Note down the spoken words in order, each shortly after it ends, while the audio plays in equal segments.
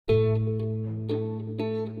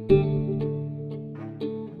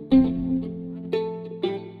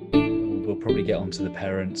to the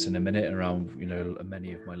parents in a minute around,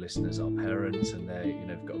 many of my listeners are parents and they,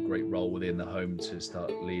 have got a great role within the home to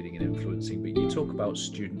start leading and influencing. But you talk about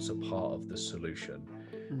students are part of the solution.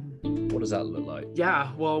 What does that look like?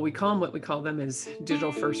 Yeah, well, what we call them is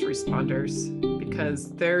digital first responders,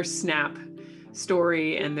 because their Snap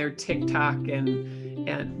story and their TikTok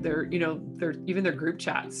and their, even their group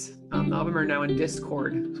chats. All of them are now in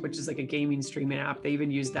Discord, which is like a gaming streaming app. They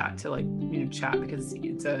even use that to chat because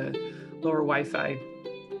it's a lower Wi-Fi.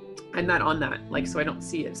 I'm not on that, so I don't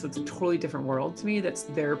see it. So it's a totally different world to me. That's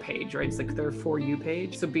their page, right? It's like their For You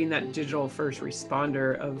page. So being that digital first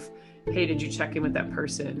responder of, hey, did you check in with that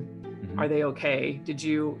person? Are they okay? Did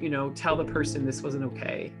you, tell the person this wasn't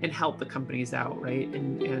okay, and help the companies out, right?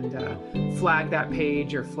 And flag that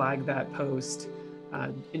page or flag that post,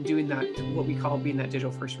 and doing that, what we call being that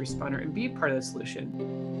digital first responder, and be part of the solution.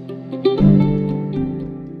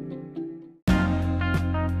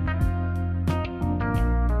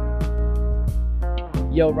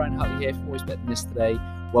 Yo, Ryan Hartley here from Always Better Than Yesterday.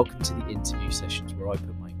 Welcome to the interview sessions where I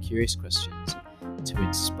put my curious questions to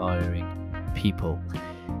inspiring people.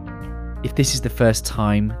 If this is the first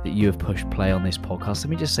time that you have pushed play on this podcast, let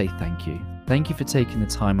me just say thank you. Thank you for taking the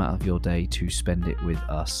time out of your day to spend it with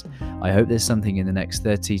us. I hope there's something in the next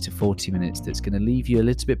 30 to 40 minutes that's going to leave you a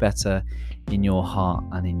little bit better in your heart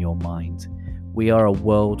and in your mind. We are a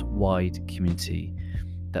worldwide community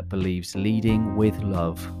that believes leading with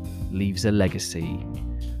love leaves a legacy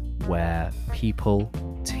where people,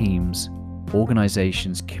 teams,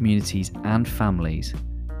 organizations, communities, and families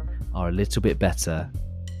are a little bit better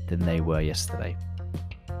than they were yesterday.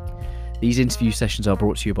 These interview sessions are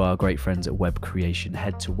brought to you by our great friends at Web Creation.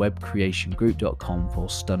 Head to webcreationgroup.com for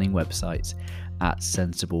stunning websites at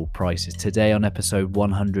sensible prices. Today on episode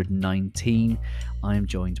 119, I am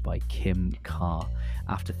joined by Kim Carr.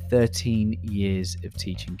 After 13 years of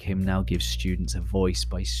teaching, Kim now gives students a voice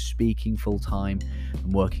by speaking full-time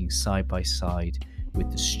and working side by side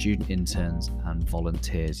with the student interns and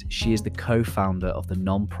volunteers. She is the co-founder of the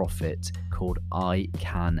non-profit called I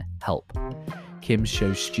Can Help. Kim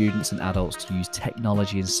shows students and adults to use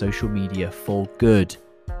technology and social media for good.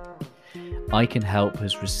 I Can Help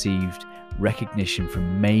has received recognition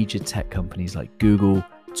from major tech companies like Google,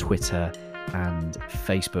 Twitter, and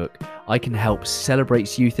Facebook. I Can Help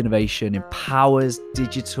celebrates youth innovation, empowers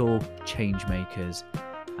digital change makers,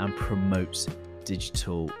 and promotes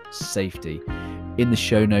digital safety. In the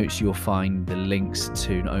show notes, you'll find the links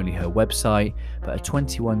to not only her website, but a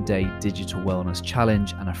 21-day digital wellness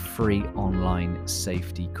challenge and a free online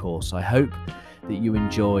safety course. I hope that you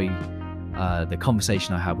enjoy the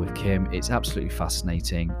conversation I had with Kim. It's absolutely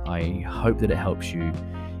fascinating. I hope that it helps you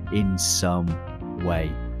in some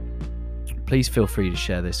way. Please feel free to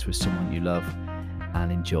share this with someone you love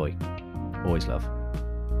and enjoy. Always love.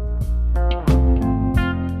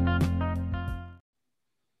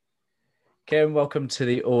 Kim, welcome to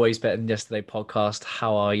the Always Better Than Yesterday podcast.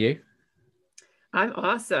 How are you? I'm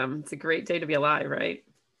awesome. It's a great day to be alive, right?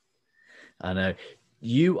 I know.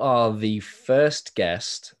 You are the first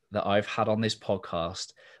guest that I've had on this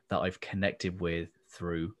podcast that I've connected with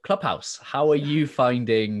through Clubhouse. How are you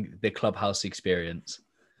finding the Clubhouse experience?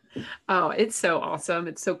 Oh, it's so awesome.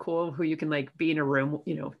 It's so cool who you can be in a room,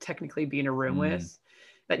 technically be in a room with,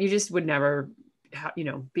 that you just would never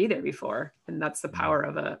be there before. And that's the power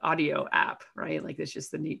of an audio app, right? It's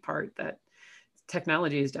just the neat part that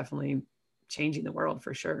technology is definitely changing the world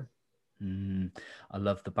for sure. I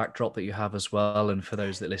love the backdrop that you have as well. And for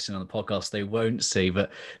those that listen on the podcast, they won't see,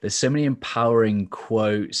 but there's so many empowering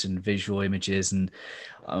quotes and visual images. And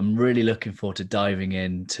I'm really looking forward to diving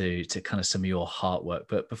into kind of some of your heart work.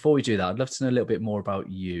 But before we do that, I'd love to know a little bit more about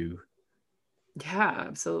you. Yeah,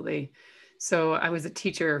 absolutely. So I was a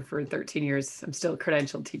teacher for 13 years. I'm still a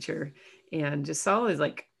credentialed teacher, and just saw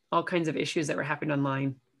all kinds of issues that were happening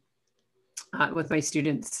online with my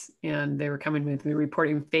students. And they were coming with me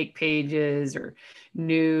reporting fake pages or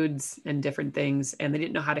nudes and different things, and they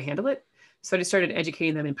didn't know how to handle it. So I just started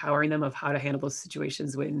educating them, empowering them of how to handle those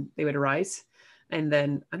situations when they would arise. And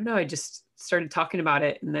then, I don't know, I just started talking about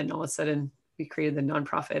it. And then all of a sudden we created the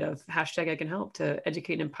nonprofit of #ICanHelp to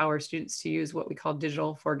educate and empower students to use what we call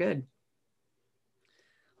digital for good.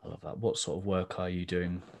 I love that. What sort of work are you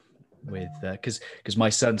doing with, because my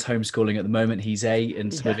son's homeschooling at the moment, he's 8,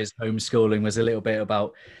 and some of his homeschooling was a little bit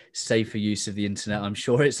about safer use of the internet. I'm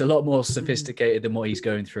sure it's a lot more sophisticated than what he's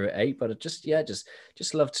going through at 8, but I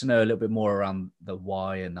just love to know a little bit more around the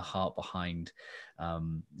why and the heart behind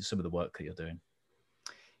some of the work that you're doing.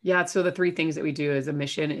 Yeah, so the 3 things that we do as a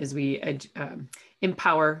mission is we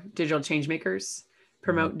empower digital change makers,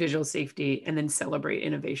 promote digital safety, and then celebrate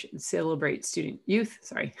innovation, celebrate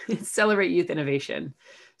celebrate youth innovation.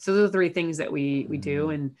 So those are 3 things that we do.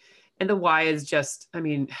 And the why is just, I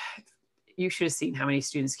mean, you should have seen how many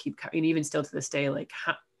students keep coming, even still to this day, like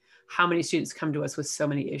how many students come to us with so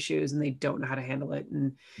many issues and they don't know how to handle it.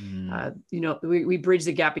 And, we bridge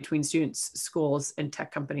the gap between students, schools, and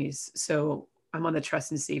tech companies. So I'm on the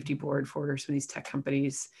trust and safety board for some of these tech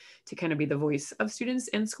companies to kind of be the voice of students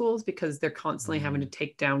and schools, because they're constantly having to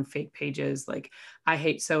take down fake pages like "I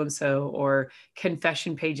hate so-and-so" or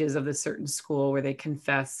confession pages of the certain school where they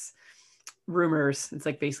confess rumors. It's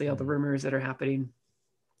like basically all the rumors that are happening.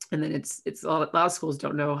 And then it's a lot of schools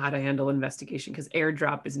don't know how to handle investigation, because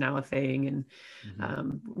airdrop is now a thing, and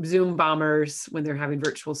Zoom bombers when they're having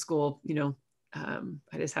virtual school.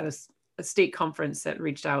 I just had a state conference that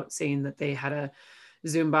reached out saying that they had a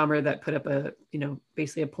Zoom bomber that put up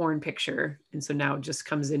basically a porn picture. And so now it just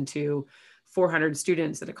comes into 400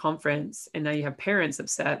 students at a conference, and now you have parents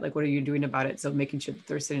upset. Like, what are you doing about it? So making sure that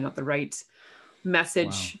they're sending out the right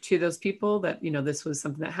message to those people that, this was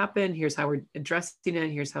something that happened. Here's how we're addressing it.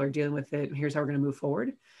 Here's how we're dealing with it. And here's how we're going to move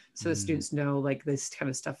forward. So the students know, like, this kind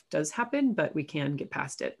of stuff does happen, but we can get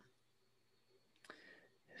past it.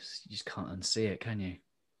 You just can't unsee it, can you?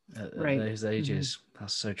 At those ages,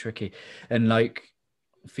 that's so tricky. And like,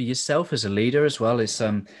 for yourself as a leader as well, it's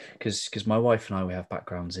because my wife and I, we have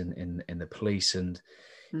backgrounds in the police, and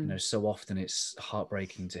so often it's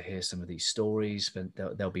heartbreaking to hear some of these stories, but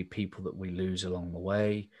there'll be people that we lose along the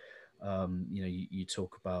way. You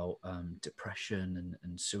talk about depression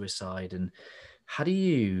and suicide, and how do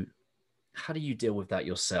you deal with that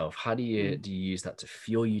yourself? How do you use that to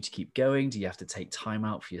fuel you to keep going? Do you have to take time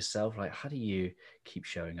out for yourself? Like, how do you keep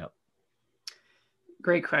showing up?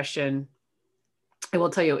 Great question. I will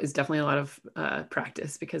tell you, it's definitely a lot of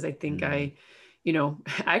practice, because I think I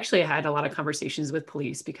actually had a lot of conversations with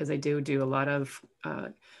police, because I do a lot of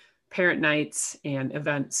parent nights and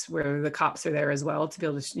events where the cops are there as well, to be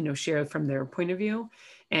able to, share from their point of view.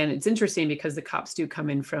 And it's interesting because the cops do come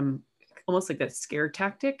in from almost like that scare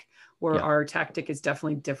tactic, where our tactic is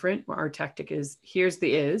definitely different. Where our tactic is, here's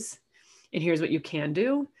the is, and here's what you can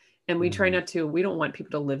do. And we try not to, we don't want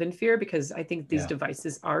people to live in fear, because I think these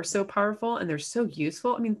devices are so powerful and they're so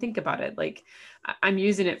useful. I mean, think about it. Like, I'm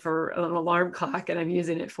using it for an alarm clock, and I'm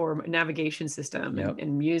using it for a navigation system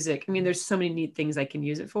and music. I mean, there's so many neat things I can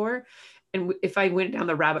use it for. And if I went down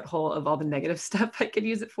the rabbit hole of all the negative stuff I could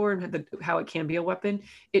use it for, and how it can be a weapon,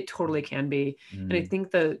 it totally can be. And I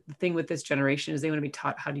think the thing with this generation is they want to be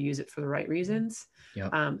taught how to use it for the right reasons.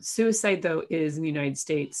 Suicide, though, is in the United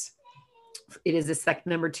States, it is the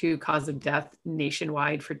number 2 cause of death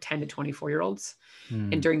nationwide for 10 to 24-year-olds.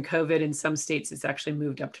 And during COVID, in some states, it's actually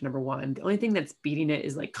moved up to number 1. The only thing that's beating it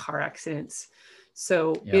is like car accidents.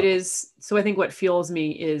 So it is. So I think what fuels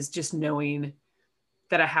me is just knowing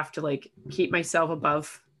that I have to like keep myself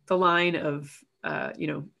above the line of,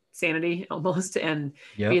 sanity almost, and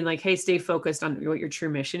being like, hey, stay focused on what your true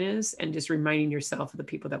mission is, and just reminding yourself of the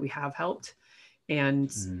people that we have helped.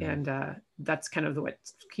 And that's kind of what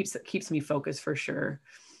keeps me focused, for sure.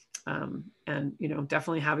 And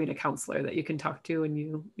definitely having a counselor that you can talk to when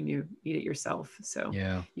you need it yourself. So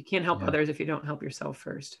you can't help others if you don't help yourself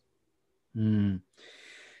first.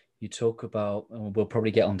 You talk about, and we'll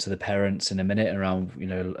probably get onto the parents in a minute, around,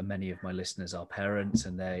 many of my listeners are parents,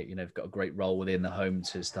 and they, have got a great role within the home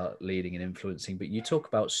to start leading and influencing. But you talk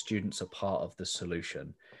about students are part of the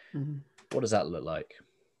solution. What does that look like?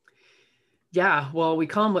 Yeah, well, we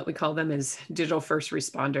call them is digital first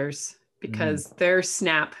responders, because their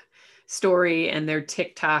Snap story and their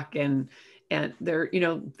TikTok and their,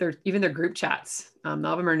 their even their group chats. All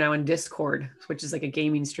of them are now in Discord, which is like a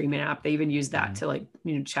gaming streaming app. They even use that to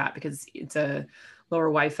chat, because it's a lower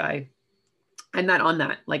Wi-Fi. I'm not on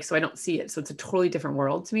that, so I don't see it. So it's a totally different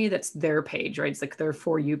world to me. That's their page, right? It's like their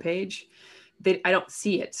For You page. I don't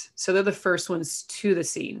see it. So they're the first ones to the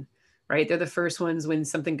scene. Right? They're the first ones when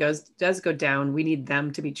something does go down. We need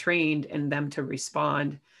them to be trained and them to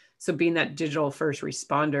respond. So being that digital first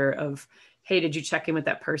responder of, hey, did you check in with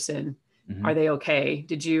that person? Are they okay?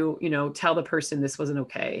 Did you, tell the person this wasn't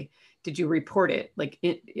okay? Did you report it?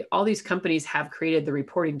 All these companies have created the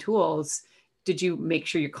reporting tools. Did you make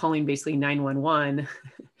sure you're calling basically 911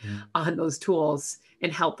 on those tools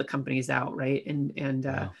and help the companies out, right? And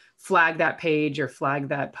flag that page or flag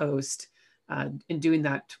that post. And doing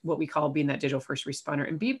that, what we call being that digital first responder,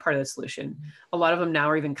 and be part of the solution. A lot of them now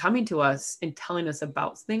are even coming to us and telling us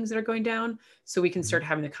about things that are going down, so we can start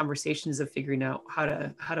having the conversations of figuring out how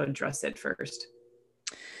to address it first.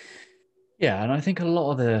 Yeah, and I think a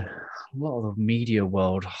lot of a lot of the media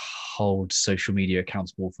world hold social media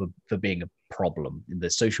accountable for being a problem. The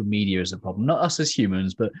social media is a problem, not us as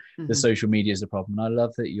humans, but the social media is a problem. And I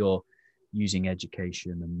love that you're using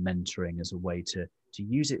education and mentoring as a way to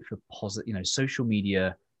use it for positive, social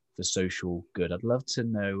media for social good. I'd love to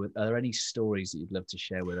know, are there any stories that you'd love to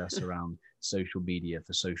share with us around social media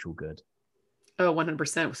for social good? Oh,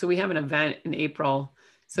 100%. So we have an event in April.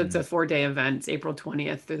 So it's a 4-day event. It's April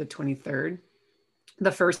 20th through the 23rd.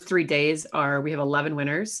 The first 3 days we have 11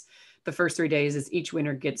 winners. The first 3 days is each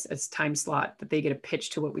winner gets a time slot that they get a pitch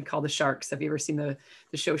to what we call the Sharks. Have you ever seen the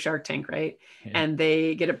show Shark Tank, right? Yeah. And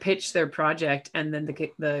they get to pitch their project, and then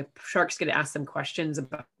the Sharks get to ask them questions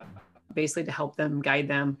about, basically to help them, guide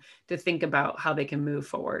them to think about how they can move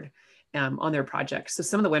forward on their projects. So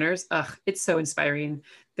some of the winners, it's so inspiring.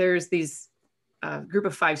 There's these group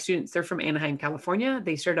of 5 students. They're from Anaheim, California.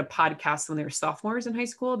 They started a podcast when they were sophomores in high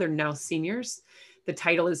school. They're now seniors. The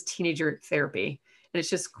title is Teenager Therapy. And it's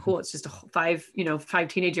just cool. It's just 5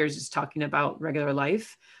 teenagers just talking about regular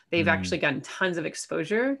life. They've actually gotten tons of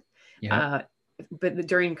exposure, but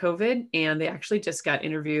during COVID, and they actually just got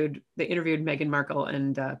interviewed. They interviewed Meghan Markle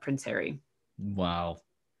and Prince Harry. Wow.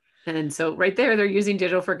 And so right there, they're using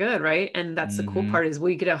digital for good, right? And that's the cool part, is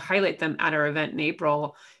we get to highlight them at our event in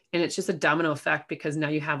April. And it's just a domino effect, because now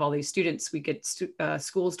you have all these students. We get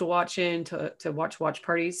schools to watch to watch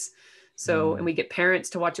parties. So, and we get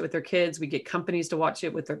parents to watch it with their kids. We get companies to watch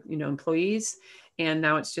it with their, employees. And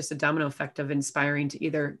now it's just a domino effect of inspiring to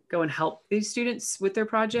either go and help these students with their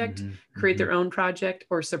project, create their own project,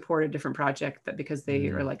 or support a different project because they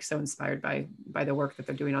are like so inspired by the work that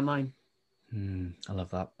they're doing online. I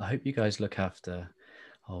love that. I hope you guys look after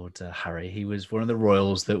old Harry. He was one of the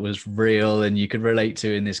royals that was real and you could relate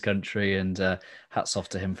to in this country, and hats off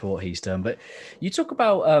to him for what he's done. But you talk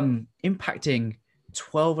about impacting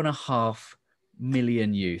 12.5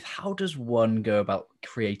 million youth. How does one go about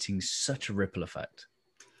creating such a ripple effect?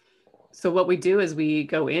 So what we do is we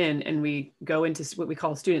go in and we go into what we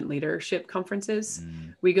call student leadership conferences.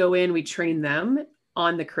 We go in, we train them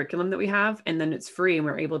on the curriculum that we have, and then it's free, and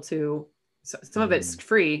we're able to, so some of it's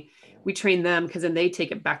free. We train them because then they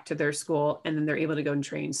take it back to their school, and then they're able to go and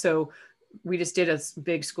train. So we just did a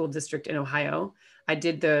big school district in Ohio. I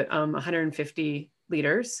did the 150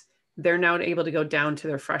 leaders. They're now able to go down to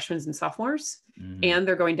their freshmen and sophomores, and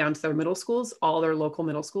they're going down to their middle schools, all their local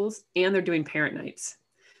middle schools, and they're doing parent nights.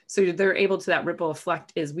 So they're able to, that ripple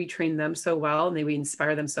effect is we train them so well, and we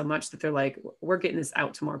inspire them so much that they're like, we're getting this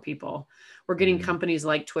out to more people. We're getting companies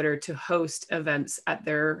like Twitter to host events at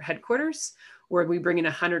their headquarters, where we bring in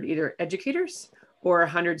 100 either educators or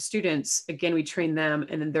 100 students. Again, we train them,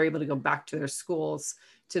 and then they're able to go back to their schools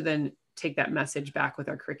to then take that message back with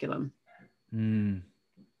our curriculum.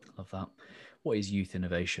 Love that. What is youth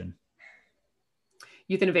innovation?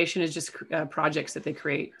 Youth innovation is just projects that they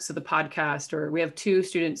create. So the podcast, or we have 2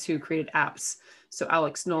 students who created apps. So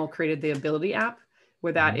Alex Knoll created the Ability app,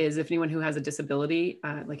 where that is, if anyone who has a disability,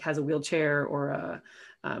 like has a wheelchair or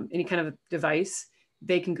any kind of device,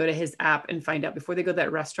 they can go to his app and find out before they go to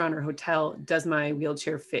that restaurant or hotel, does my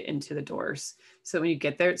wheelchair fit into the doors? So when you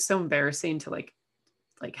get there, it's so embarrassing to like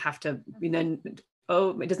have to, and then,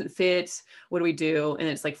 oh, it doesn't fit. What do we do? And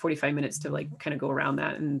it's like 45 minutes to like kind of go around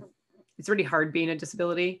that. And it's really hard being a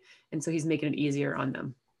disability. And so he's making it easier on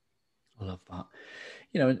them. I love that.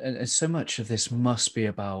 And so much of this must be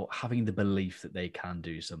about having the belief that they can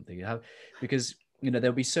do something. Because,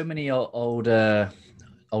 there'll be so many older's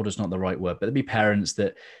not the right word, but there'll be parents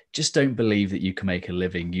that just don't believe that you can make a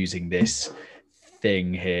living using this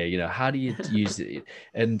thing here. How do you use it?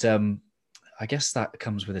 And I guess that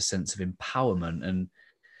comes with a sense of empowerment. And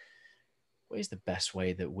what is the best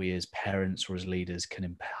way that we as parents or as leaders can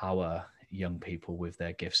empower young people with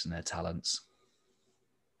their gifts and their talents?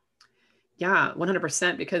 Yeah,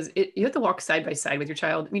 100%, because you have to walk side by side with your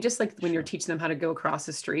child. I mean, just like when you're teaching them how to go across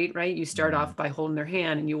the street, right? You start off by holding their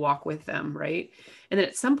hand and you walk with them, right? And then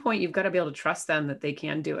at some point, you've got to be able to trust them that they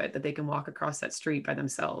can do it, that they can walk across that street by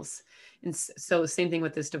themselves. And so the same thing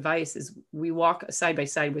with this device is we walk side by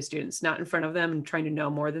side with students, not in front of them and trying to know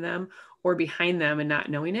more than them, or behind them and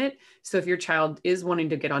not knowing it. So if your child is wanting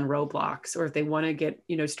to get on Roblox, or if they want to get,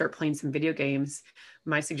 start playing some video games,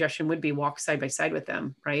 my suggestion would be walk side by side with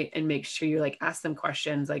them, right? And make sure you ask them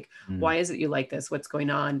questions like, why is it you like this? What's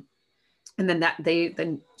going on? And then that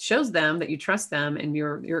then shows them that you trust them and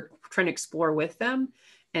you're trying to explore with them,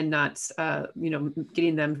 and not,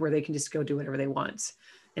 getting them where they can just go do whatever they want.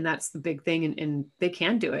 And that's the big thing. And they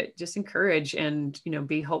can do it. Just encourage and,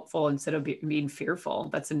 be hopeful instead of being fearful.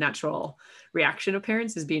 That's a natural reaction of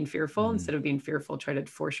parents, is being fearful. Instead of being fearful, try to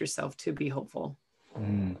force yourself to be hopeful.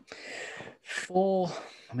 For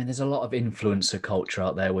I mean, there's a lot of influencer culture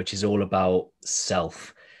out there, which is all about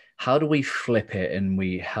self. How do we flip it,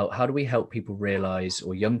 and how do we help people realize,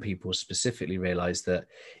 or young people specifically realize, that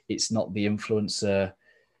it's not the influencer,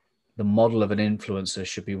 the model of an influencer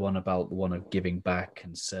should be one about the one of giving back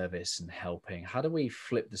and service and helping? How do we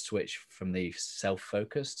flip the switch from the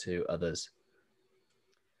self-focus to others?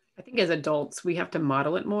 I think as adults, we have to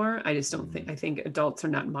model it more. I just don't think, I think adults are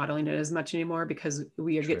not modeling it as much anymore because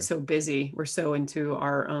we get so busy. We're so into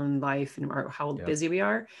our own life and how busy we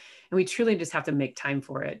are. And we truly just have to make time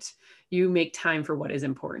for it. You make time for what is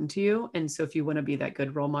important to you. And so if you want to be that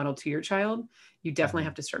good role model to your child, you definitely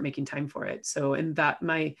have to start making time for it. So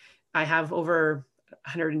I have over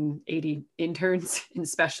 180 interns and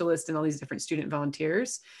specialists and all these different student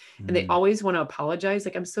volunteers. And they always want to apologize.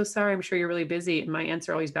 Like, I'm so sorry. I'm sure you're really busy. And my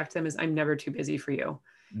answer always back to them is, I'm never too busy for you,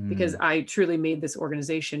 because I truly made this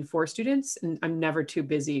organization for students, and I'm never too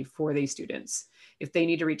busy for these students. If they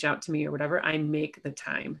need to reach out to me or whatever, I make the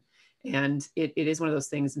time. And it is one of those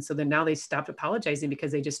things. And so then now they stopped apologizing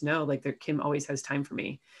because they just know, like, Kim always has time for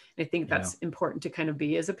me. And I think that's important to kind of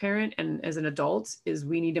be as a parent and as an adult, is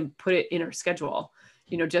we need to put it in our schedule.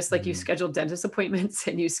 You know, just like you schedule dentist appointments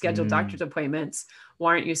and you schedule doctor's appointments,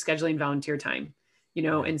 why aren't you scheduling volunteer time, you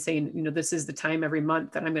know, and saying, you know, this is the time every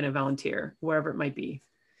month that I'm going to volunteer, wherever it might be.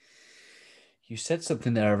 You said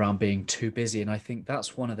something there around being too busy. And I think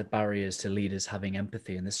that's one of the barriers to leaders having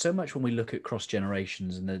empathy. And there's so much when we look at cross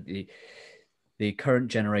generations and the current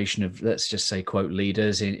generation of, let's just say, quote,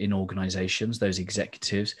 leaders in organizations, those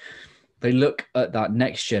executives, they look at that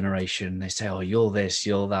next generation, they say, oh, you're this,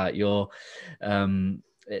 you're that, you're from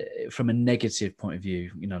a negative point of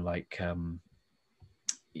view, you know, like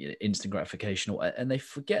instant gratification, and they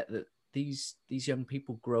forget that these young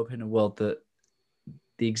people grow up in a world that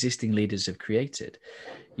the existing leaders have created.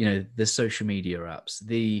 You know, the social media apps,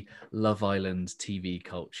 the Love Island TV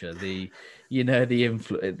culture, the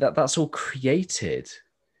influence, that's all created.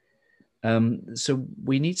 So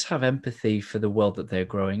we need to have empathy for the world that they're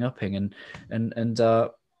growing up in, and I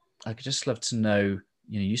could just love to know,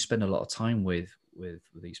 you know, you spend a lot of time with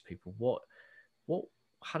these people.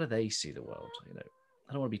 How do they see the world? You know,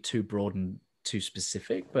 I don't want to be too broad and too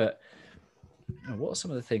specific, but you know, what are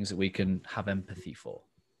some of the things that we can have empathy for?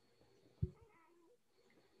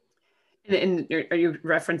 And are you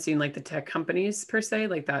referencing like the tech companies per se,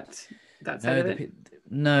 like that side of it?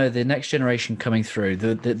 No, the next generation coming through,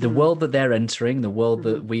 the world that they're entering, the world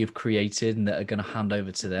that we have created and that are going to hand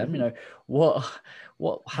over to them. You know,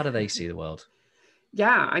 how do they see the world?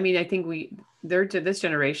 Yeah, I mean, I think this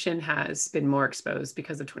generation has been more exposed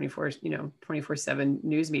because of 24/7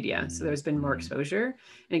 news media. So there's been more exposure.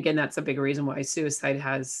 And again, that's a big reason why suicide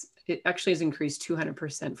has increased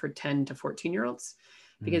 200% for 10 to 14-year-olds.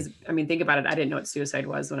 Because I mean, think about it. I didn't know what suicide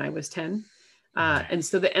was when I was 10. And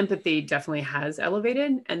so the empathy definitely has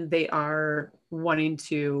elevated, and they're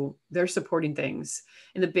supporting things.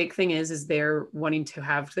 And the big thing is they're wanting to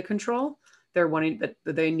have the control. They're wanting that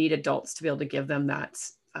they need adults to be able to give them that,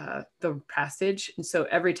 the passage. And so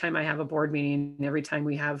every time I have a board meeting, every time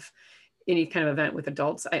we have any kind of event with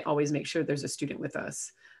adults, I always make sure there's a student with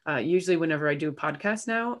us. Usually whenever I do a podcast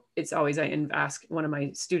now, it's always, I ask one of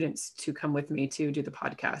my students to come with me to do the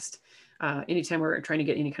podcast. Anytime we're trying to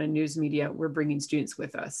get any kind of news media, we're bringing students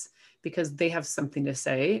with us because they have something to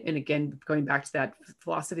say. And again, going back to that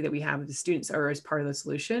philosophy that we have, the students are as part of the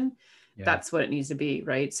solution. Yeah. That's what it needs to be,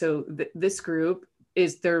 right? So this group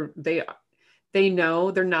is they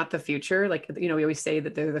know they're not the future. Like, you know, we always say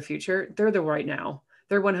that they're the future. They're the right now.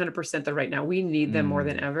 They're 100% the right now. We need them more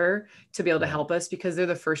than ever to be able to help us because they're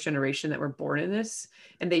the first generation that were born in this,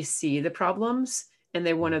 and they see the problems and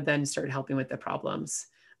they want to then start helping with the problems.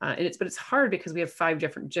 But it's hard because we have 5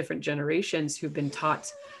 different generations who've been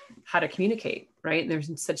taught how to communicate, right? And there's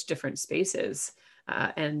in such different spaces.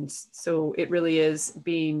 And so it really is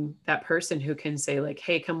being that person who can say like,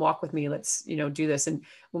 hey, come walk with me. Let's, do this and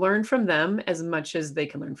learn from them as much as they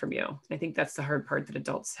can learn from you. I think that's the hard part that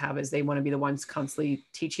adults have is they want to be the ones constantly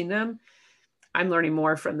teaching them. I'm learning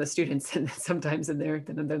more from the students and sometimes than they're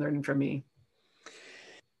learning from me.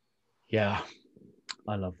 Yeah,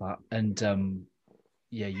 I love that. And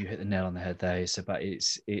yeah, you hit the nail on the head there. It's about,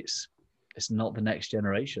 it's not the next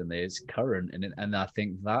generation, it's current. And I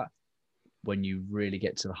think that when you really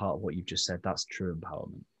get to the heart of what you've just said, that's true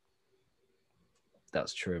empowerment.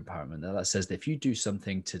 That's true empowerment. That says that if you do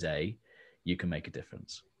something today, you can make a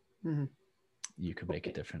difference. Mm-hmm. You can make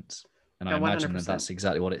a difference. And I imagine 100%. That's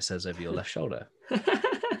exactly what it says over your left shoulder.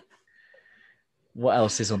 What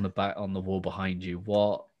else is on the wall behind you?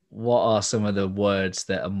 What are some of the words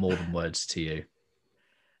that are more than words to you?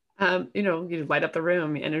 You light up the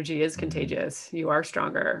room. Energy is contagious. You are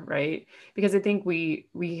stronger, right? Because I think we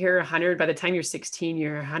hear 100, by the time you're 16, you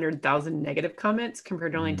hear 100,000 negative comments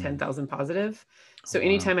compared to only 10,000 positive. So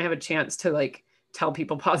anytime I have a chance to like tell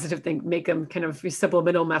people positive things, make them kind of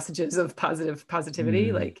subliminal messages of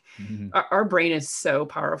positivity, like our brain is so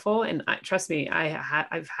powerful. And trust me,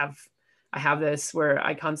 I have this where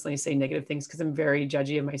I constantly say negative things because I'm very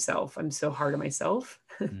judgy of myself. I'm so hard on myself.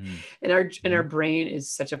 And our brain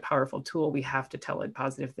is such a powerful tool. We have to tell it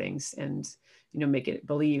positive things and, make it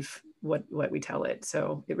believe what we tell it.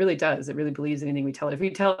 So it really does. It really believes anything we tell it. If we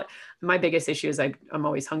tell it, my biggest issue is I'm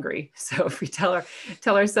always hungry. So if we tell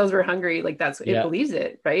ourselves we're hungry, like it believes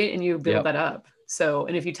it, right? And you build that up. So,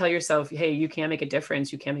 and if you tell yourself, hey, you can make a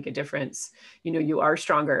difference, you are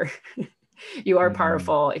stronger. You are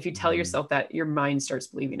powerful. If you tell yourself that, your mind starts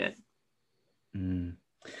believing it.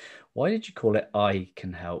 Why did you call it I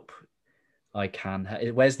can help? I can.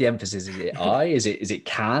 Where's the emphasis? Is it I? Is it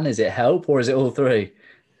can? Is it help? Or is it all three?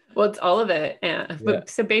 Well, it's all of it. But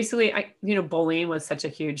so basically, bullying was such a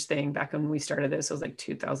huge thing back when we started this. It was like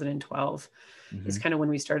 2012. It's kind of when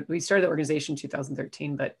we started the organization in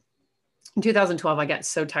 2013. But in 2012, I got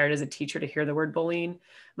so tired as a teacher to hear the word bullying.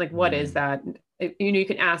 Like, what is that? You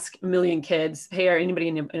can ask a million kids, hey, are anybody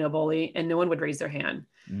in a bully? And no one would raise their hand.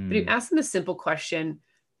 But if you ask them a simple question,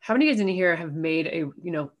 how many guys in here have made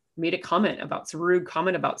a comment about some rude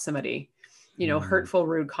comment about somebody, hurtful,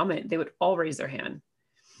 rude comment? They would all raise their hand.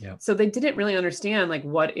 Yeah. So they didn't really understand like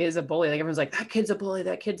what is a bully. Like everyone's like, that kid's a bully,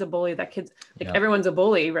 that kid's a bully, that kid's like, everyone's a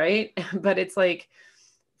bully, right? But it's like,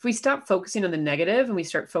 if we stop focusing on the negative and we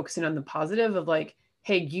start focusing on the positive of like,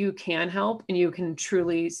 hey, you can help and you can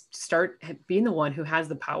truly start being the one who has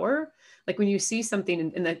the power. Like when you see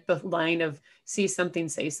something in the line of see something,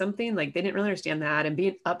 say something, like they didn't really understand that. And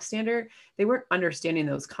being upstander, they weren't understanding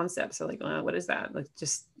those concepts. So like, what is that? Like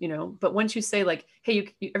just, but once you say like,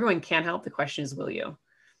 hey, everyone can help, the question is, will you?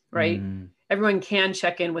 Right? Everyone can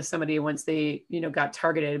check in with somebody once they, got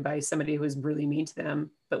targeted by somebody who was really mean to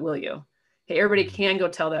them, but will you? Hey, everybody can go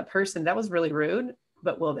tell that person that was really rude,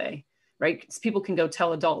 but will they? Right? Because people can go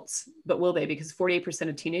tell adults, but will they? Because 48%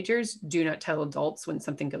 of teenagers do not tell adults when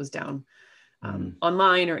something goes down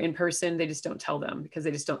online or in person. They just don't tell them because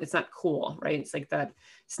they just don't, it's not cool, right? It's like that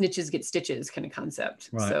snitches get stitches kind of concept.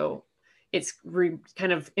 Right. So it's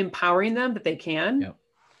kind of empowering them that they can. Yep.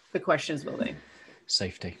 The question is, will they?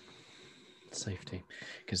 Safety.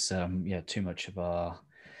 Because too much of our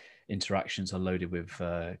interactions are loaded with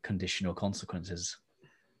conditional consequences.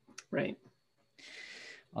 Right.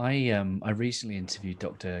 I recently interviewed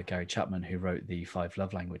Dr. Gary Chapman, who wrote the 5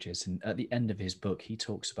 Love Languages, and at the end of his book, he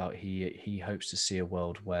talks about he hopes to see a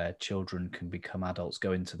world where children can become adults,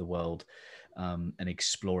 go into the world, and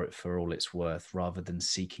explore it for all it's worth, rather than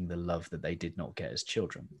seeking the love that they did not get as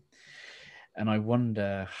children. And I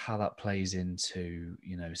wonder how that plays into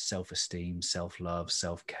self-esteem, self-love,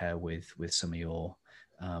 self-care with some of your,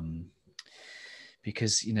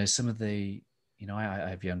 because some of the I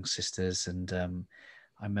have young sisters and.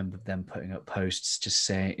 I remember them putting up posts just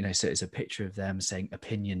saying, so it's a picture of them saying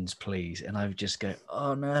opinions, please. And I would just go,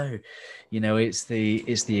 oh no, it's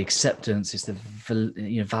the acceptance, it's the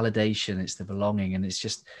validation, it's the belonging. And it's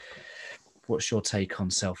just, what's your take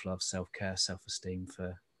on self-love, self-care, self-esteem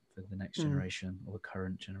for the next generation or the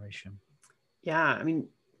current generation? Yeah. I mean,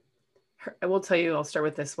 I will tell you, I'll start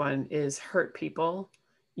with this one is hurt people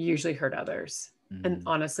usually hurt others. And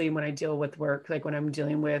honestly, when I deal with work, like when I'm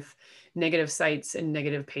dealing with negative sites and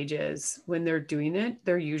negative pages, when they're doing it,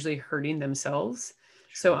 they're usually hurting themselves.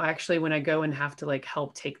 Sure. So actually, when I go and have to like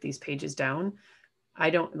help take these pages down, I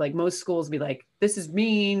don't like most schools be like, this is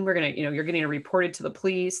mean. We're going to, you're getting reported to the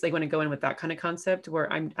police. They want to go in with that kind of concept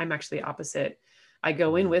where I'm actually opposite. I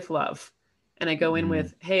go in with love and I go in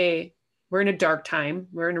with, hey, we're in a dark time.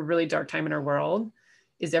 We're in a really dark time in our world.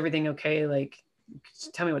 Is everything okay? Like,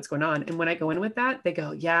 tell me what's going on. And when I go in with that, they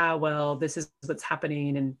go, yeah, well, this is what's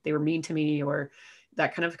happening. And they were mean to me or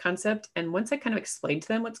that kind of concept. And once I kind of explain to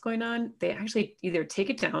them what's going on, they actually either take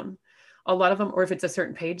it down, a lot of them, or if it's a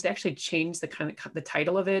certain page, they actually change the kind of the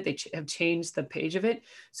title of it. They have changed the page of it.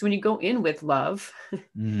 So when you go in with love,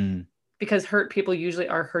 because hurt people usually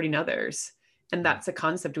are hurting others. And that's a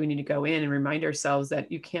concept we need to go in and remind ourselves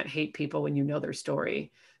that you can't hate people when you know their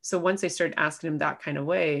story. So once I started asking them that kind of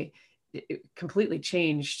way, it completely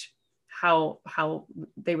changed how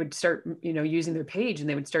they would start, using their page and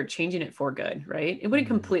they would start changing it for good. Right. It wouldn't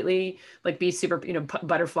completely like be super,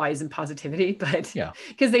 butterflies and positivity, but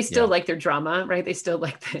because they still like their drama, right. They still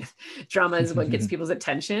like the drama is what gets people's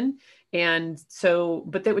attention. And so,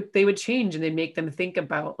 but they would change, and they'd make them think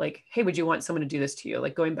about like, hey, would you want someone to do this to you?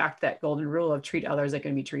 Like going back to that golden rule of treat others like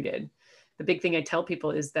you're going to be treated. The big thing I tell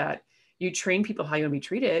people is that you train people how you want to be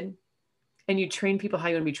treated, and you train people how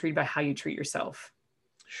you want to be treated by how you treat yourself.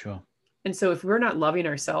 Sure. And so if we're not loving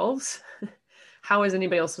ourselves, how is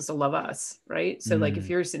anybody else supposed to love us? Right. So like if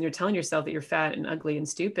you're sitting there telling yourself that you're fat and ugly and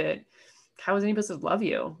stupid, how is anybody supposed to love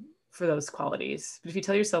you for those qualities? But if you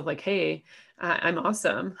tell yourself like, hey, I'm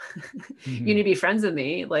awesome, you need to be friends with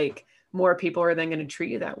me, like more people are then going to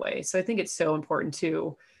treat you that way. So I think it's so important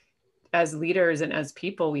too, as leaders and as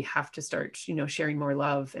people, we have to start, sharing more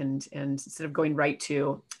love and instead of going right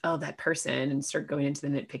to, oh, that person, and start going into the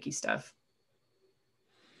nitpicky stuff.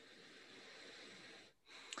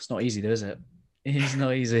 It's not easy though, is it? It's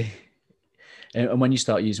not easy. And when you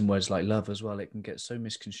start using words like love as well, it can get so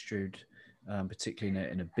misconstrued,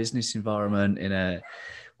 particularly in a business environment.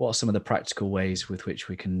 What are some of the practical ways with which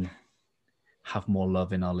we can have more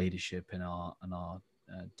love in our leadership, in our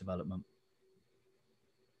development?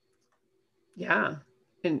 Yeah.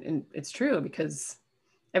 And it's true, because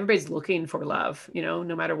everybody's looking for love, no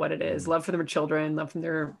matter what it is, love for their children, love from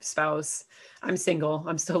their spouse. I'm single.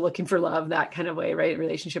 I'm still looking for love, that kind of way, right?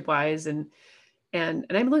 Relationship wise. And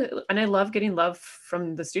I love getting love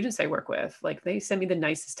from the students I work with. Like they send me the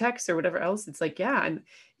nicest text or whatever else. It's like, yeah. And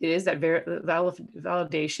it is that very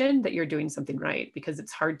validation that you're doing something right, because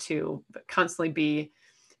it's hard to constantly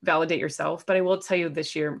validate yourself. But I will tell you,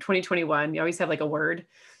 this year, 2021, you always have like a word.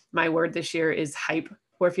 My word this year is hype,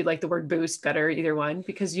 or if you'd like the word boost, better, either one,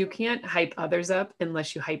 because you can't hype others up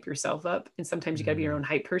unless you hype yourself up. And sometimes you gotta be your own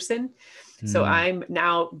hype person. So I'm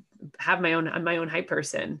now I'm my own hype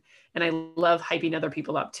person, and I love hyping other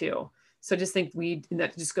people up too. So I just think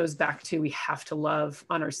that just goes back to, we have to love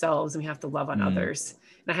on ourselves and we have to love on others.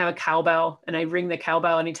 And I have a cowbell, and I ring the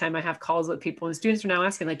cowbell anytime I have calls with people, and students are now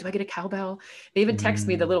asking like, do I get a cowbell? They even text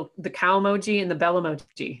me the cow emoji and the bell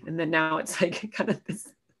emoji. And then now it's like kind of this,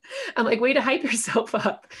 I'm like, way to hype yourself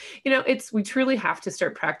up. We truly have to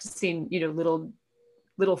start practicing,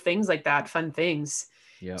 little things like that, fun things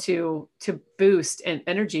to boost and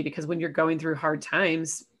energy, because when you're going through hard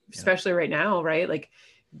times, especially right now, right? Like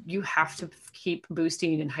you have to keep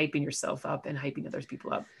boosting and hyping yourself up and hyping other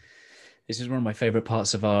people up. This is one of my favorite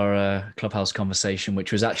parts of our Clubhouse conversation,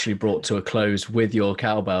 which was actually brought to a close with your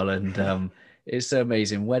cowbell. And it's so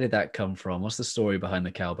amazing. Where did that come from? What's the story behind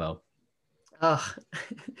the cowbell? Oh,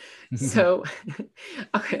 so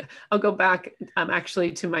okay, I'll go back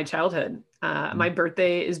actually to my childhood. My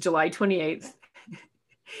birthday is July 28th.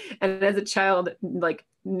 And as a child, like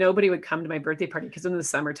nobody would come to my birthday party because in the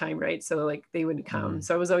summertime, right? So like they wouldn't come.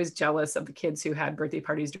 So I was always jealous of the kids who had birthday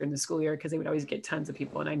parties during the school year, because they would always get tons of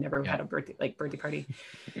people, and I never had a birthday party.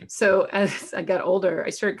 So as I got older,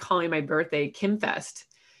 I started calling my birthday Kim Fest,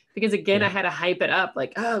 because again, I had to hype it up,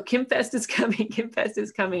 like, oh, Kim Fest is coming, Kim Fest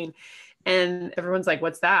is coming. And everyone's like,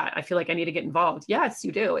 what's that? I feel like I need to get involved. Yes,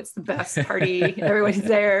 you do. It's the best party. Everyone's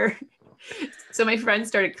there. So my friends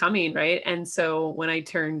started coming, right? And so when I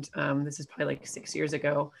turned, this is probably like 6 years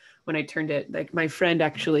ago, when I turned it, like my friend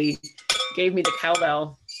actually gave me the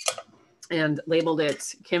cowbell and labeled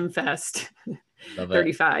it Kim Fest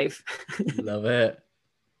 35. Love it.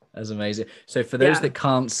 That's amazing. So for those that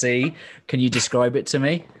can't see, can you describe it to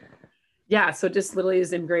me? Yeah, so just literally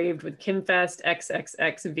is engraved with Kim Fest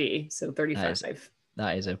XXXV, so 35.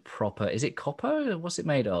 That is a proper, is it copper? What's it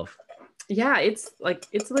made of? Yeah, it's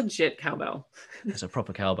legit cowbell. It's a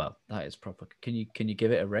proper cowbell. That is proper. Can you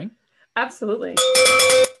give it a ring? Absolutely.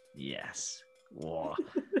 Yes. Whoa.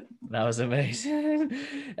 That was amazing.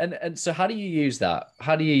 And so how do you use that?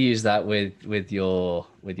 How do you use that with your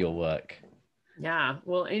work? Yeah.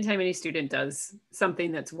 Well, anytime any student does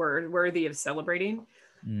something that's worthy of celebrating,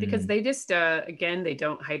 because they just, again, they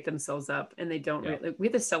don't hype themselves up, and they don't really, we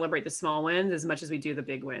have to celebrate the small wins as much as we do the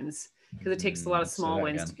big wins, because it takes a lot of small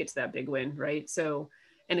wins to get to that big win. Right. So,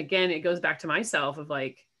 and again, it goes back to myself of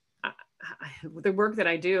like, the work that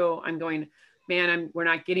I do, I'm going, man, we're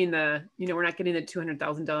not getting the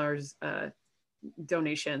 $200,000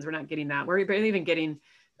 donations. We're not getting that. We're barely even getting,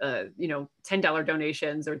 $10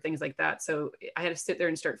 donations or things like that. So I had to sit there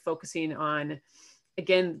and start focusing on,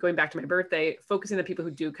 again, going back to my birthday, focusing on the people who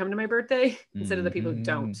do come to my birthday instead of the people who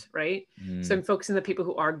don't, right? So I'm focusing on the people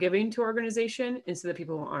who are giving to organization instead of the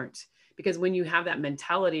people who aren't. Because when you have that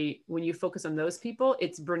mentality, when you focus on those people,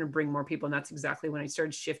 it's going to bring more people. And that's exactly when I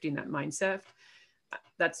started shifting that mindset.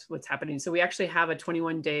 That's what's happening. So we actually have a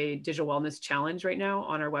 21-day digital wellness challenge right now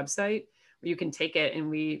on our website, where you can take it. And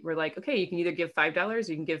we're like, okay, you can either give $5 or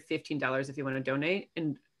you can give $15 if you want to donate.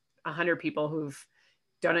 And 100 people who've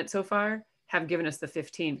done it so far have given us the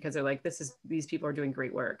 15 because they're like, these people are doing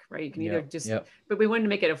great work, right? You can either just, Yep. but we wanted to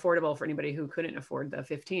make it affordable for anybody who couldn't afford the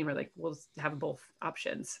 15. We're like, we'll have both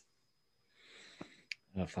options.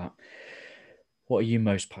 Love that. What are you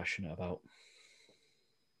most passionate about?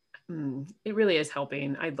 It really is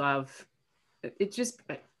helping. I love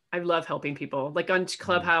helping people. Like on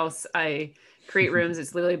Clubhouse, I create rooms.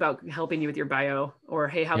 It's literally about helping you with your bio, or,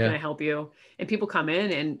 hey, how can I help you? And people come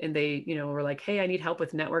in and they, were like, hey, I need help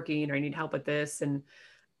with networking, or I need help with this. And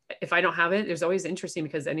if I don't have it, there's always interesting,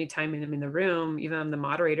 because anytime I'm in the room, even I'm the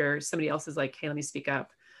moderator, somebody else is like, hey, let me speak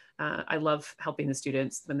up. I love helping the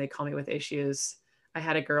students when they call me with issues. I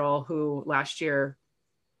had a girl who last year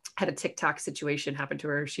had a TikTok situation happen to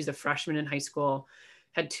her. She's a freshman in high school,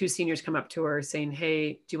 had 2 seniors come up to her saying,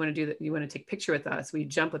 hey, do you want to do that? You want to take a picture with us? Will you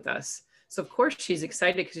jump with us? So of course she's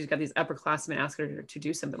excited because she's got these upperclassmen asking her to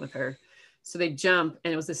do something with her. So they jump,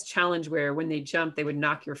 and it was this challenge where when they jump, they would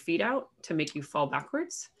knock your feet out to make you fall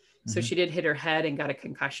backwards. So she did hit her head and got a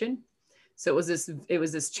concussion. So it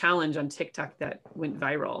was this challenge on TikTok that went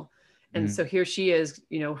viral. And so here she is,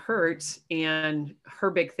 hurt. And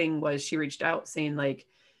her big thing was she reached out saying, like,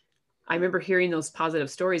 I remember hearing those positive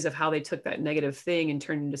stories of how they took that negative thing and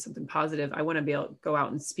turned into something positive. I want to be able to go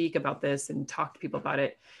out and speak about this and talk to people about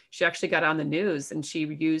it. She actually got on the news, and she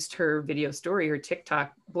used her video story, her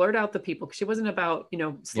TikTok, blurred out the people, because she wasn't about,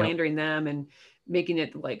 slandering them and making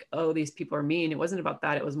it like, oh, these people are mean. It wasn't about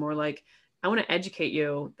that. It was more like, I want to educate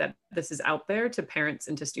you that this is out there to parents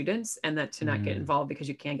and to students, and that to not get involved because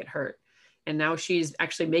you can get hurt. And now she's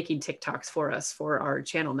actually making TikToks for us for our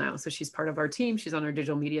channel now. So she's part of our team. She's on our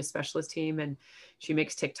digital media specialist team, and she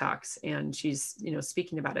makes TikToks, and she's,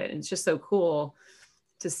 speaking about it. And it's just so cool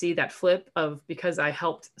to see that flip of, because I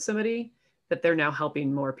helped somebody, that they're now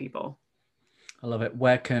helping more people. I love it.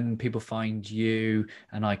 Where can people find you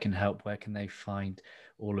and I Can Help? Where can they find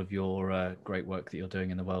all of your great work that you're doing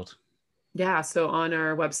in the world? Yeah. So on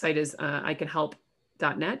our website is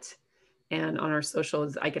icanhelp.net. And on our social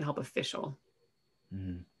is I Can Help Official.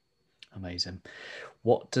 Amazing.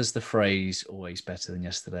 What does the phrase "always better than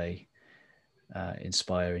yesterday"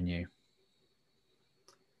 inspire in you?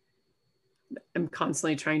 I'm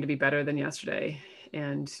constantly trying to be better than yesterday,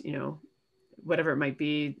 and whatever it might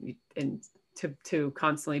be, and to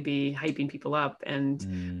constantly be hyping people up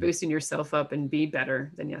and boosting yourself up and be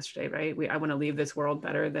better than yesterday, right? I want to leave this world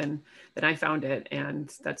better than I found it.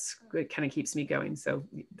 And that's it, kind of keeps me going. So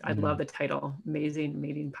I love the title.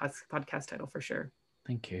 Amazing podcast title for sure.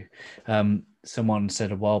 Thank you. Someone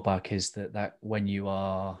said a while back is that when you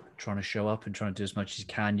are trying to show up and trying to do as much as you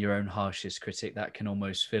can, your own harshest critic, that can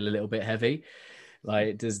almost feel a little bit heavy.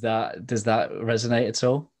 Like, does that resonate at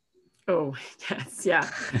all? Oh, yes. Yeah.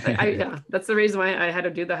 Yeah. That's the reason why I had to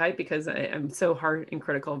do the hype, because I'm so hard and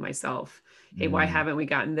critical of myself. Hey, why haven't we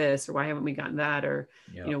gotten this? Or why haven't we gotten that? Or,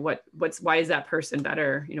 why is that person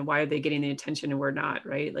better? Why are they getting the attention and we're not,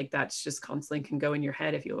 right? Like, that's just constantly can go in your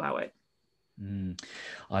head if you allow it.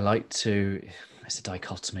 I like to, it's a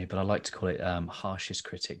dichotomy, but I like to call it harshest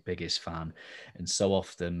critic, biggest fan. And so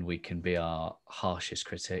often we can be our harshest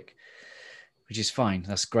critic, which is fine.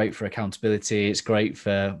 That's great for accountability. It's great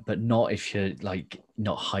but not if you're like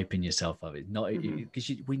not hyping yourself up. Not because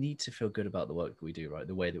we need to feel good about the work that we do, right?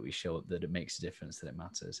 The way that we show up, that it makes a difference, that it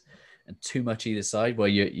matters. And too much either side, where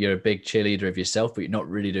you're a big cheerleader of yourself, but you're not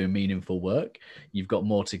really doing meaningful work. You've got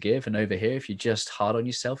more to give. And over here, if you're just hard on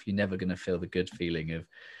yourself, you're never going to feel the good feeling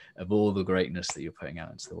of all the greatness that you're putting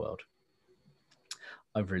out into the world.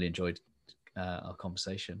 I've really enjoyed our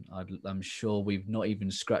conversation. I'm sure we've not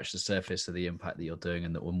even scratched the surface of the impact that you're doing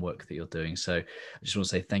and the work that you're doing. So I just want to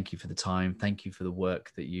say thank you for the time. Thank you for the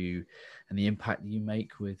work that you and the impact that you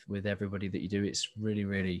make with everybody that you do. It's really,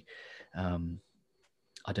 really,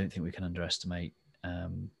 I don't think we can underestimate.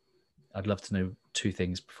 I'd love to know 2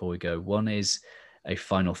 things before we go. One is a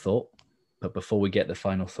final thought. But before we get the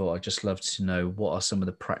final thought, I'd just love to know what are some of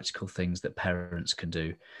the practical things that parents can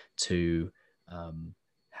do to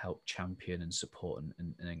help champion and support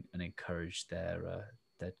and encourage their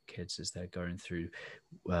kids as they're going through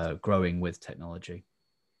growing with technology.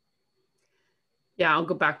 Yeah, I'll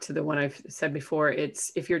go back to the one I've said before.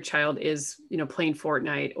 It's if your child is, playing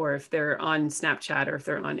Fortnite, or if they're on Snapchat, or if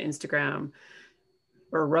they're on Instagram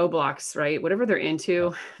or Roblox, right? Whatever they're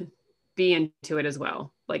into, be into it as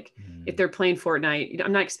well. Like if they're playing Fortnite,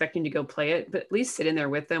 I'm not expecting to go play it, but at least sit in there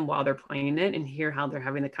with them while they're playing it and hear how they're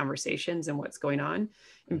having the conversations and what's going on,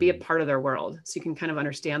 and be a part of their world. So you can kind of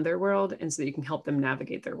understand their world, and so that you can help them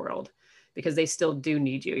navigate their world. because they still do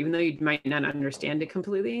need you, even though you might not understand it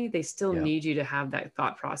completely, they still need you to have that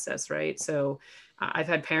thought process, right? So I've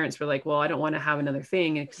had parents who are like, well, I don't want to have another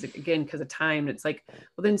thing because of time. It's like,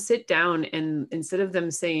 well, then sit down, and instead of them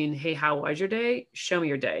saying, hey, how was your day? Show me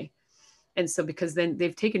your day. And so, because then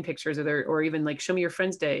they've taken pictures or even like, show me your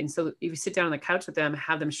friend's day. And so if you sit down on the couch with them,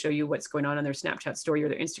 have them show you what's going on in their Snapchat story or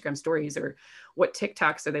their Instagram stories, or what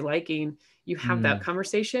TikToks are they liking. You have that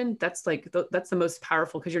conversation. That's like, that's the most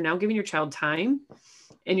powerful, because you're now giving your child time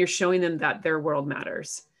and you're showing them that their world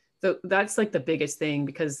matters. So that's like the biggest thing,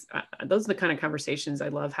 because those are the kind of conversations I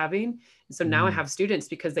love having. And so now I have students,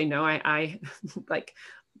 because they know I like,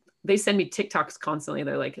 they send me TikToks constantly.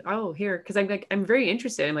 They're like, oh, here. Cause I'm very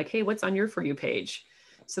interested. I'm like, hey, what's on your For You page?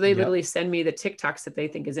 So they literally send me the TikToks that they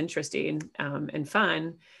think is interesting and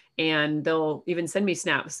fun. And they'll even send me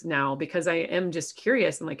snaps now, because I am just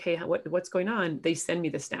curious. I'm like, hey, what's going on? They send me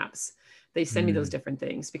the snaps. They send me those different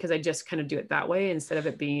things, because I just kind of do it that way, instead of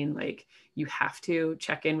it being like, you have to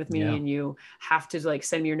check in with me and you have to like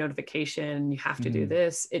send me your notification. You have to do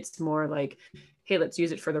this. It's more like, hey, let's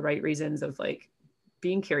use it for the right reasons of like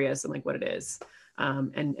being curious and like what it is,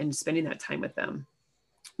 and spending that time with them.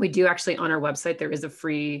 We do actually, on our website, there is a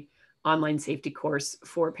free online safety course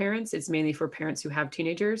for parents. It's mainly for parents who have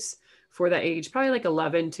teenagers for that age, probably like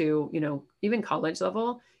 11 to, even college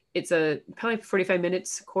level. It's a probably 45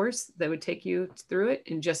 minutes course that would take you through it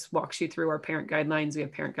and just walks you through our parent guidelines. We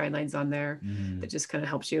have parent guidelines on there that just kind of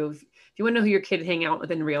helps you. If you want to know who your kid hang out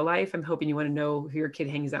with in real life, I'm hoping you want to know who your kid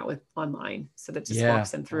hangs out with online. So that just walks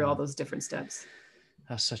them through all those different steps.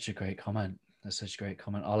 That's such a great comment.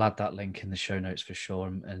 I'll add that link in the show notes for sure.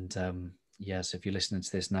 And so if you're listening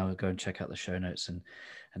to this now, go and check out the show notes and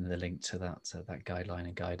the link to that guideline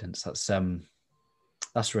and guidance.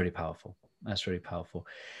 That's really powerful. That's really powerful.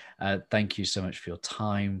 Thank you so much for your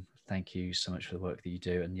time. Thank you so much for the work that you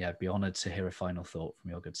do. And I'd be honored to hear a final thought from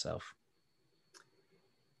your good self.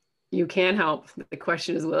 You can help. The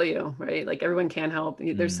question is, will you, right? Like, everyone can help.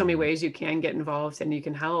 There's so many ways you can get involved and you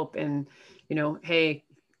can help. And, hey,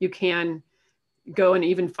 you can go and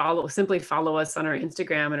even simply follow us on our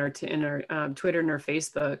Instagram and our Twitter and our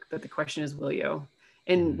Facebook. But the question is, will you?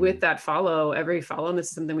 And with that every follow, and this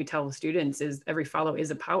is something we tell students, is every follow is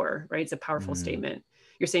a power, right? It's a powerful statement.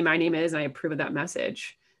 You're saying my name is, and I approve of that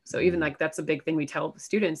message. So even like, that's a big thing we tell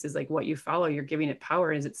students, is like, what you follow, you're giving it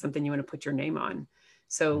power. Is it something you want to put your name on?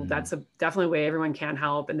 So that's definitely a way everyone can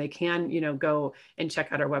help. And they can, go and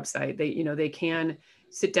check out our website. They can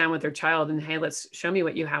sit down with their child and, hey, let's show me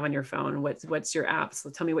what you have on your phone. What's your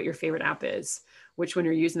apps? Tell me what your favorite app is, which one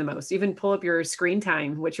you're using the most. Even pull up your screen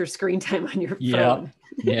time. What's your screen time on your phone?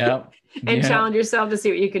 And challenge yourself to see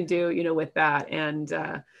what you can do, with that, and,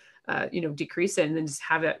 decrease it, and then just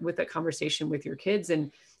have it with a conversation with your kids.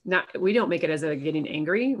 And we don't make it as a getting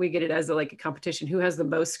angry. We get it as a competition. Who has the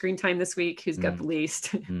most screen time this week? Who's got the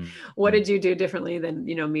least? What did you do differently than,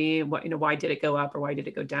 me? Why did it go up or why did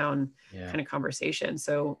it go down? Kind of conversation.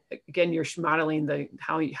 So again, you're modeling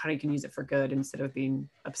how you can use it for good instead of being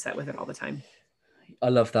upset with it all the time. I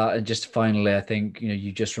love that. And just finally, I think,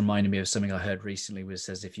 you just reminded me of something I heard recently, which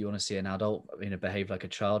says, if you want to see an adult, behave like a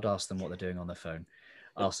child, ask them what they're doing on their phone.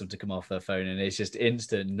 Ask them to come off their phone, and it's just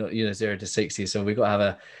instant, 0 to 60. So we've got to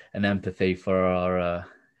have an empathy for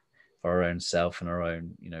our own self and our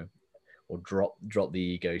own, or drop the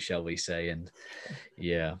ego, shall we say. And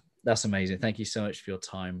that's amazing. Thank you so much for your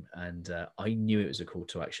time. And I knew it was a call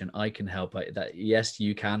to action. I can help. Yes,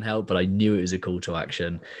 you can help, but I knew it was a call to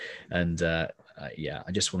action. And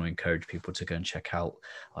I just want to encourage people to go and check out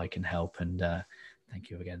I Can Help. And thank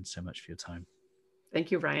you again so much for your time.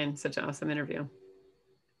 Thank you, Ryan. Such an awesome interview.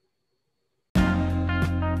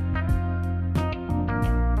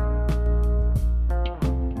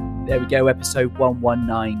 There we go, episode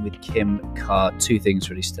 119 with Kim Carr. Two things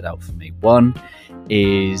really stood out for me. One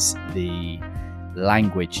is the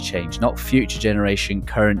language change, not future generation,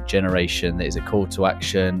 current generation. That is a call to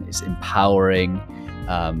action. It's empowering.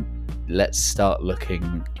 Let's start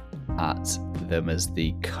looking at them as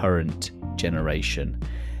the current generation.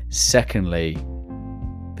 Secondly,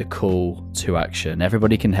 the call to action.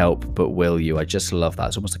 Everybody can help, but will you? I just love that.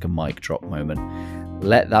 It's almost like a mic drop moment.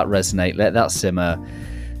 Let that resonate. Let that simmer.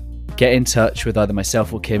 Get in touch with either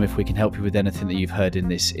myself or Kim if we can help you with anything that you've heard in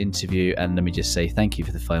this interview. And let me just say thank you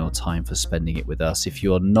for the final time for spending it with us. If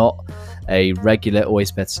you're not a regular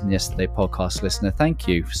Always Better Than Yesterday podcast listener, thank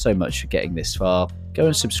you so much for getting this far. Go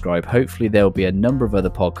and subscribe. Hopefully there'll be a number of other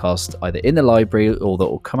podcasts either in the library or that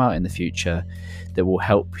will come out in the future that will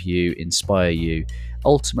help you, inspire you,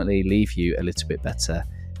 ultimately leave you a little bit better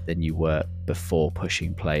than you were before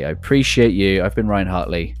pushing play. I appreciate you. I've been Ryan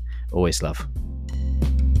Hartley. Always love.